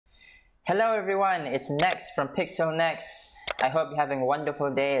Hello everyone, it's Next from Pixel Next. I hope you're having a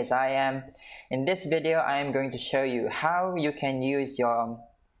wonderful day as I am. In this video, I am going to show you how you can use your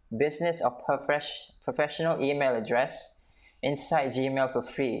business or professional email address inside Gmail for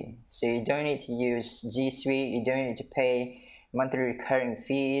free. So you don't need to use GSuite, you don't need to pay monthly recurring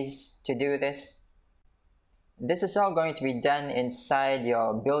fees to do this. This is all going to be done inside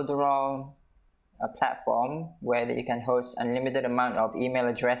your Builderall platform where you can host unlimited amount of email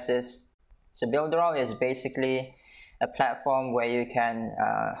addresses. So Builderall is basically a platform where you can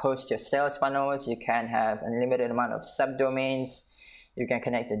host your sales funnels, you can have unlimited amount of subdomains, you can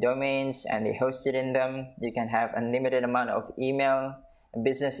connect the domains and they host it in them, you can have unlimited amount of email,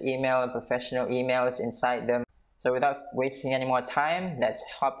 business email and professional emails inside them. So without wasting any more time, let's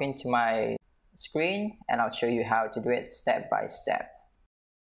hop into my screen and I'll show you how to do it step by step.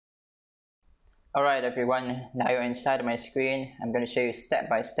 Alright everyone, now you're inside of my screen. I'm going to show you step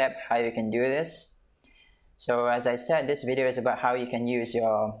by step how you can do this. So as I said, this video is about how you can use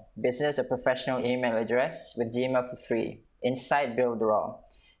your business or professional email address with Gmail for free inside Builderall.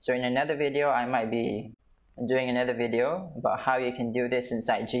 So in another video, I might be doing another video about how you can do this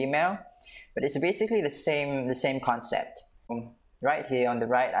inside Gmail, but it's basically the same concept. Right here on the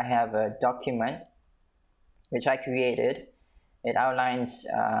right, I have a document which I created. It outlines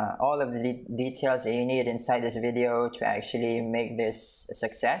all of the details that you need inside this video to actually make this a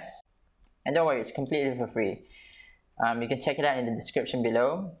success. And don't worry, it's completely for free. You can check it out in the description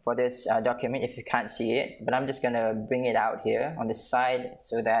below for this document if you can't see it. But I'm just going to bring it out here on the side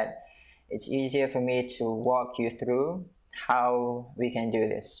so that it's easier for me to walk you through how we can do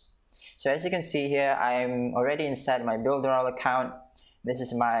this. So as you can see here, I'm already inside my Builderall account. This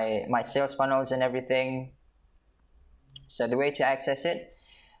is my sales funnels and everything. So the way to access it,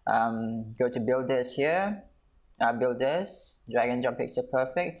 go to Builders here, Builders, drag and drop Pixel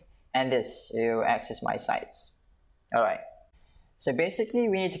Perfect, and this, you access my sites. Alright, so basically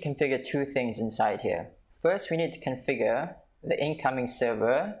we need to configure two things inside here. First, we need to configure the incoming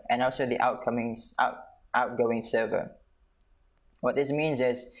server and also the outgoing server. What this means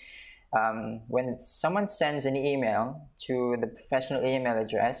is when someone sends an email to the professional email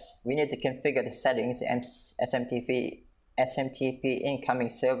address, we need to configure the settings, SMTP incoming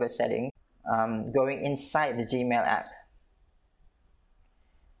server setting going inside the Gmail app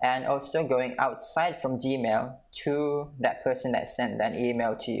and also going outside from Gmail to that person that sent that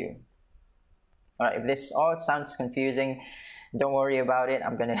email to you. Alright, if this all sounds confusing, don't worry about it.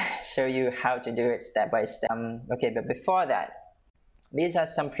 I'm gonna show you how to do it step by step. Okay, but before that, these are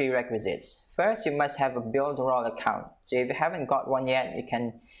some prerequisites. First, you must have a Builderall account. So if you haven't got one yet, you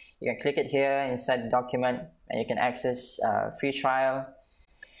can click it here inside the document and you can access free trial.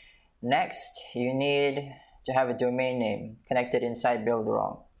 Next, you need to have a domain name connected inside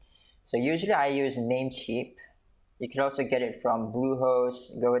Builderall. So usually I use Namecheap. You can also get it from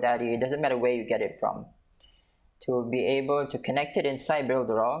Bluehost, GoDaddy, it doesn't matter where you get it from. To be able to connect it inside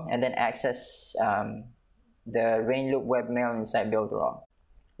Builderall and then access the Rainloop webmail inside Builderall.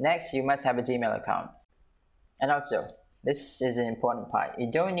 Next, you must have a Gmail account. And also, this is an important part.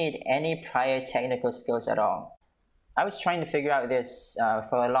 You don't need any prior technical skills at all. I was trying to figure out this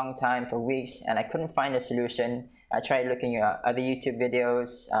for a long time, for weeks, and I couldn't find a solution. I tried looking at other YouTube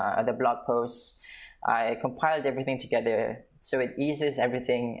videos, other blog posts. I compiled everything together so it eases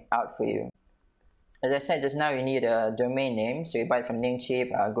everything out for you. As I said just now, you need a domain name. So you buy it from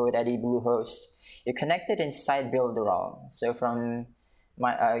Namecheap, GoDaddy, Bluehost. You connect it inside Builderall. So from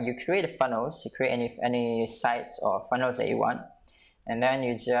you create a funnels, you create any sites or funnels that you want, and then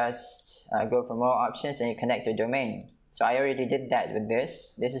you just go for more options and you connect your domain. So I already did that with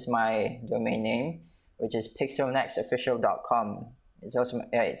this. This is my domain name, which is pixelnextofficial.com.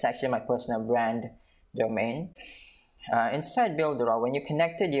 It's actually my personal brand domain. Inside Builderall, when you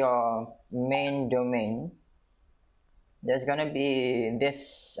connected your main domain, there's going to be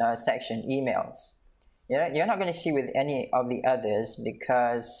this section, emails. You're not going to see with any of the others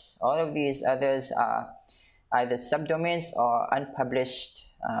because all of these others are either subdomains or unpublished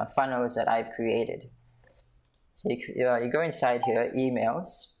funnels that I've created. So you go inside here,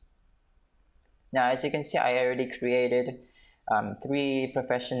 emails. Now, as you can see, I already created 3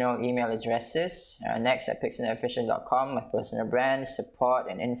 professional email addresses. Next at pixelnextofficial.com, my personal brand, support,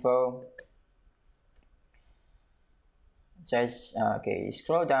 and info. So you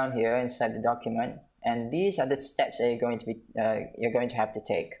scroll down here inside the document, and these are the steps that you're going to have to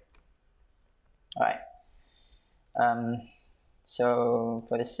take. All right. So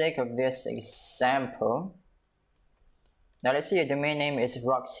for the sake of this example, now let's say your domain name is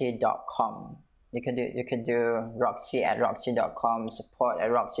roxy.com. You could do roxy@roxy.com,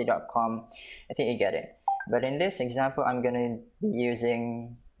 support@roxy.com. I think you get it. But in this example, I'm going to be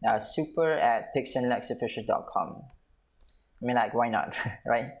using super@pixandlexofficial.com. I mean, like, why not,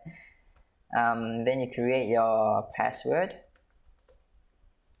 right? Then you create your password.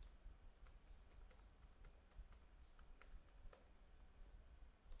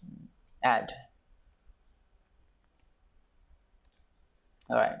 Add.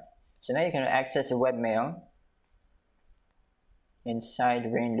 Alright, so now you can access the webmail inside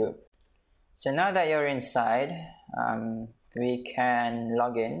RainLoop. So now that you're inside, we can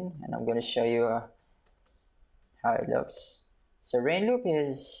log in, and I'm going to show you how it looks. So RainLoop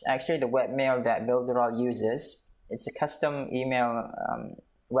is actually the webmail that Builderall uses. It's a custom email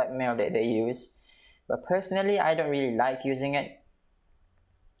webmail that they use, but personally I don't really like using it.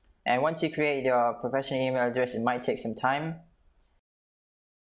 And once you create your professional email address, it might take some time.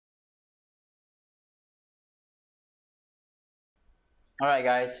 Alright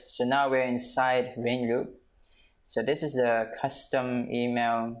guys, so now we're inside RainLoop. So this is the custom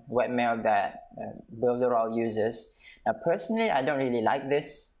email webmail that Builderall uses. Now personally, I don't really like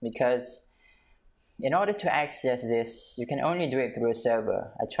this because in order to access this, you can only do it through a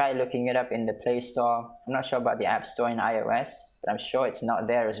server. I tried looking it up in the Play Store. I'm not sure about the App Store in iOS, but I'm sure it's not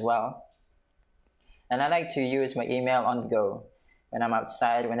there as well. And I like to use my email on the go. When I'm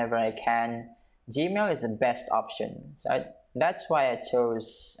outside, whenever I can, Gmail is the best option. So that's why I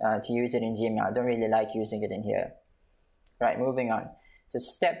chose to use it in Gmail. I don't really like using it in here. Right, moving on. So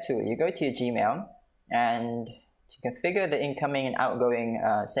step 2, you go to your Gmail, and to configure the incoming and outgoing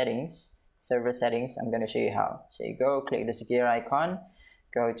settings, server settings, I'm going to show you how. So you go click this gear icon,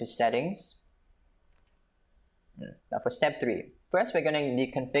 go to settings. Now for step 3, first we're going to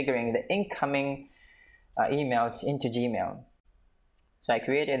be configuring the incoming emails into Gmail. So I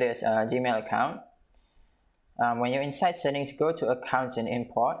created this Gmail account. When you're inside settings, go to accounts and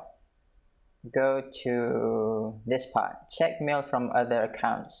import. Go to this part, check mail from other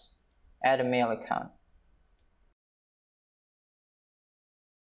accounts, add a mail account.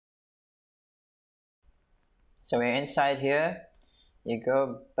 So we're inside here, you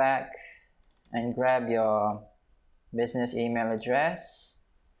go back and grab your business email address.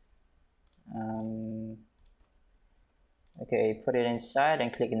 Okay, put it inside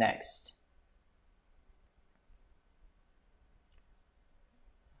and click next.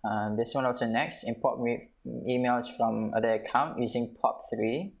 This one also next, import emails from other account using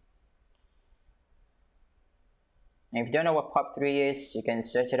POP3. And if you don't know what POP3 is, you can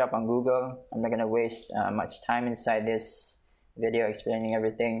search it up on Google. I'm not going to waste much time inside this video explaining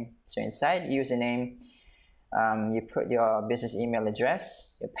everything. So inside username, you put your business email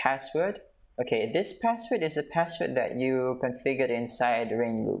address, your password. Okay, this password is a password that you configured inside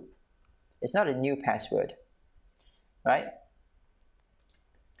RainLoop. It's not a new password, right?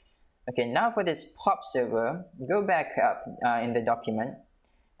 Okay, now for this POP server, go back up in the document,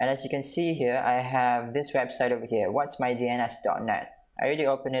 and as you can see here, I have this website over here, whatsmydns.net. I already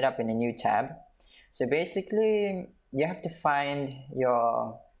opened it up in a new tab. So basically, you have to find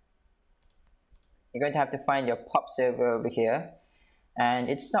you're going to have to find your POP server over here, and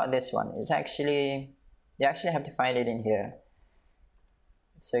it's not this one. It's actually, you actually have to find it in here.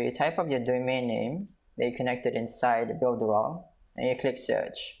 So you type up your domain name that you connected inside Builderall, and you click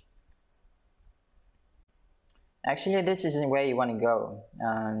search. Actually, this isn't where you want to go.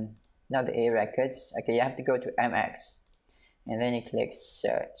 Not the A records. Okay, you have to go to MX, and then you click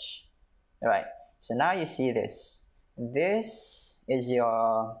search. Alright, so now you see this. This is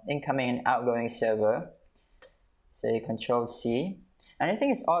your incoming and outgoing server. So you control C. And I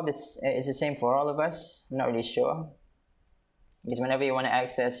think it's the same for all of us. I'm not really sure. Because whenever you want to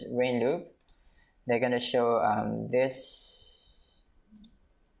access RainLoop, they're going to show this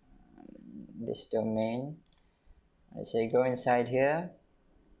domain. So you go inside here.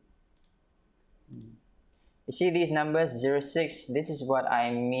 You see these numbers 06. This is what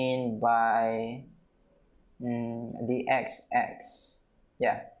I mean by the XX.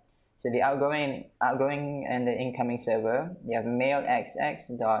 Yeah. So the outgoing and the incoming server. You have mail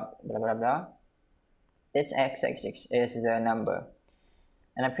XX dot blah blah blah. This XX is the number,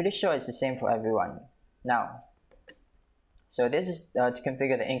 and I'm pretty sure it's the same for everyone. Now, so this is to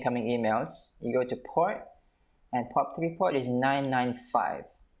configure the incoming emails. You go to port. And POP3 port is 995.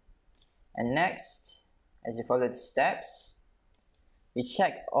 And next, as you follow the steps, you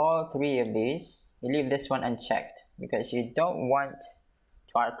check all 3 of these. You leave this one unchecked because you don't want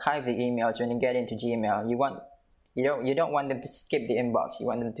to archive the emails when you get into Gmail. You don't want them to skip the inbox. You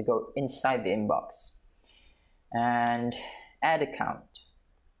want them to go inside the inbox. And add account.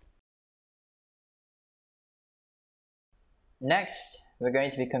 Next, we're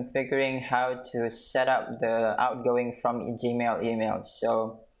going to be configuring how to set up the outgoing from Gmail emails.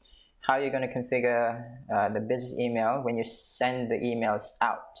 So how you're going to configure the business email when you send the emails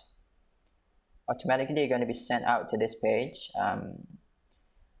out. Automatically, you're going to be sent out to this page.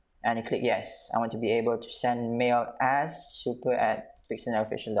 And you click yes. I want to be able to send mail as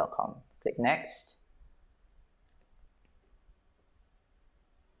super@pixelofficial.com. Click next.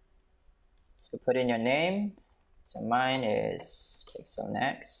 So put in your name. So mine is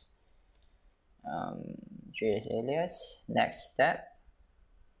PixelNext. Choose alias. Next step.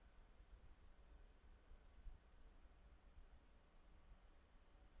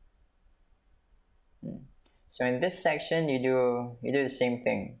 So in this section, you do the same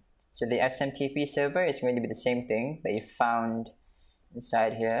thing. So the SMTP server is going to be the same thing that you found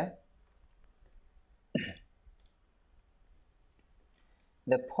inside here.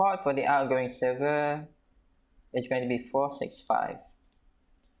 The port for the outgoing server is going to be 465.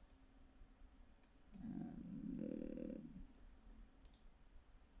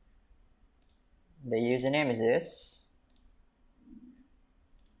 The username is this.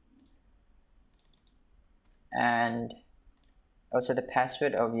 And also the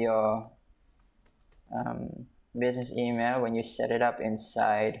password of your business email when you set it up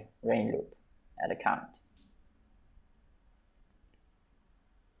inside Rainloop ad account.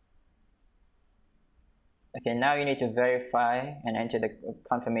 Okay, now you need to verify and enter the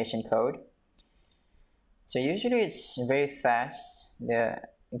confirmation code. So usually it's very fast. It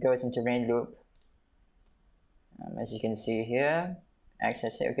goes into Rainloop. As you can see here,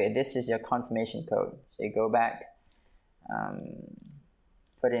 access it. Okay, this is your confirmation code. So you go back,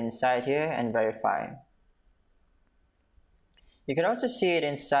 put it inside here and verify. You can also see it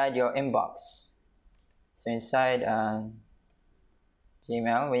inside your inbox. So inside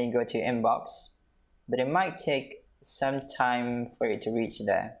Gmail, when you go to your inbox, but it might take some time for it to reach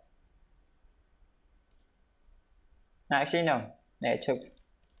there. Actually, no.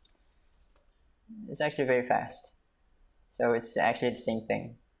 It's actually very fast. So it's actually the same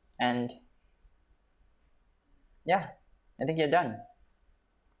thing. And yeah, I think you're done.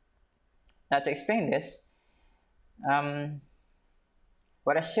 Now to explain this,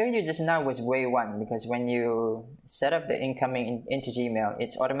 what I showed you just now was way one, because when you set up the incoming into Gmail,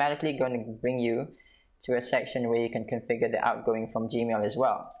 it's automatically going to bring you to a section where you can configure the outgoing from Gmail as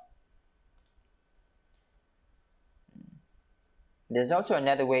well. There's also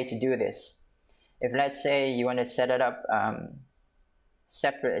another way to do this. If let's say you want to set it up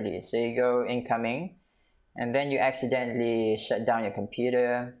separately, so you go incoming and then you accidentally shut down your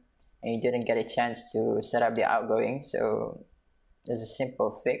computer and you didn't get a chance to set up the outgoing, so there's a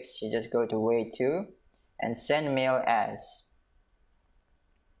simple fix. You just go to way 2 and send mail as,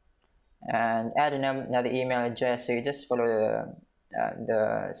 and add another email address. So you just follow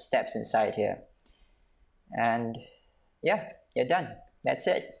the steps inside here, and yeah, you're done. That's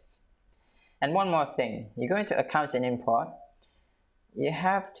it. And one more thing, you go into accounts and import, you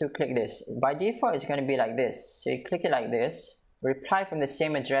have to click this. By default, it's going to be like this. So you click it like this, reply from the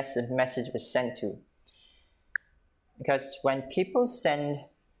same address the message was sent to. Because when people send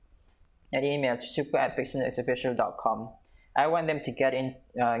an email to super@pixelofficial.com, I want them to get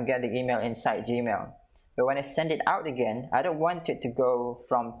the email inside Gmail. But when I send it out again, I don't want it to go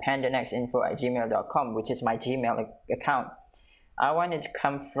from pandanexinfo@gmail.com, which is my Gmail account. I want it to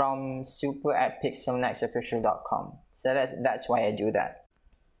come from super@pixelnextofficial.com. So that's why I do that.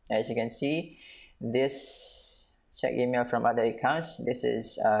 As you can see, this check email from other accounts. This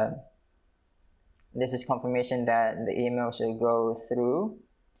is confirmation that the email should go through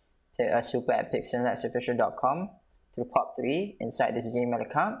super@pixelnextofficial.com through POP3 inside this Gmail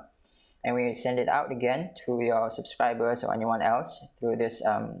account, and we send it out again to your subscribers or anyone else through this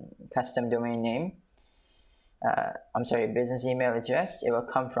custom domain name. Business email address. It will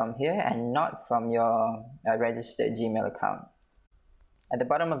come from here and not from your registered Gmail account. At the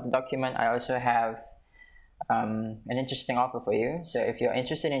bottom of the document, I also have an interesting offer for you. So if you're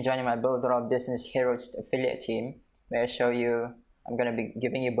interested in joining my Builderall Business Heroes affiliate team, where I show you, I'm going to be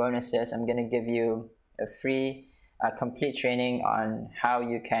giving you bonuses. I'm going to give you a free complete training on how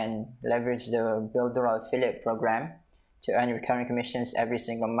you can leverage the Builderall affiliate program to earn recurring commissions every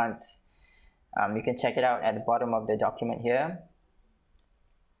single month. You can check it out at the bottom of the document here.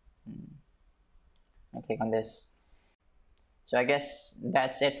 I'll click on this. So I guess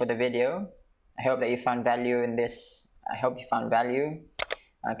that's it for the video. I hope that you found value in this. I hope you found value.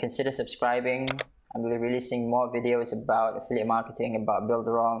 Consider subscribing. I'm going to be releasing more videos about affiliate marketing, about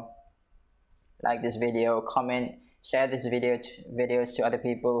Builderall. Like this video, comment, share this videos to other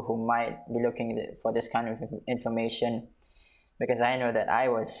people who might be looking for this kind of information. because I know that I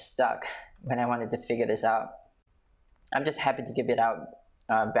was stuck when I wanted to figure this out. I'm just happy to give it out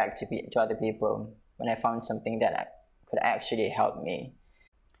back to other people when I found something that could actually help me.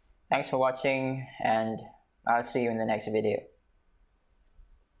 Thanks for watching, and I'll see you in the next video.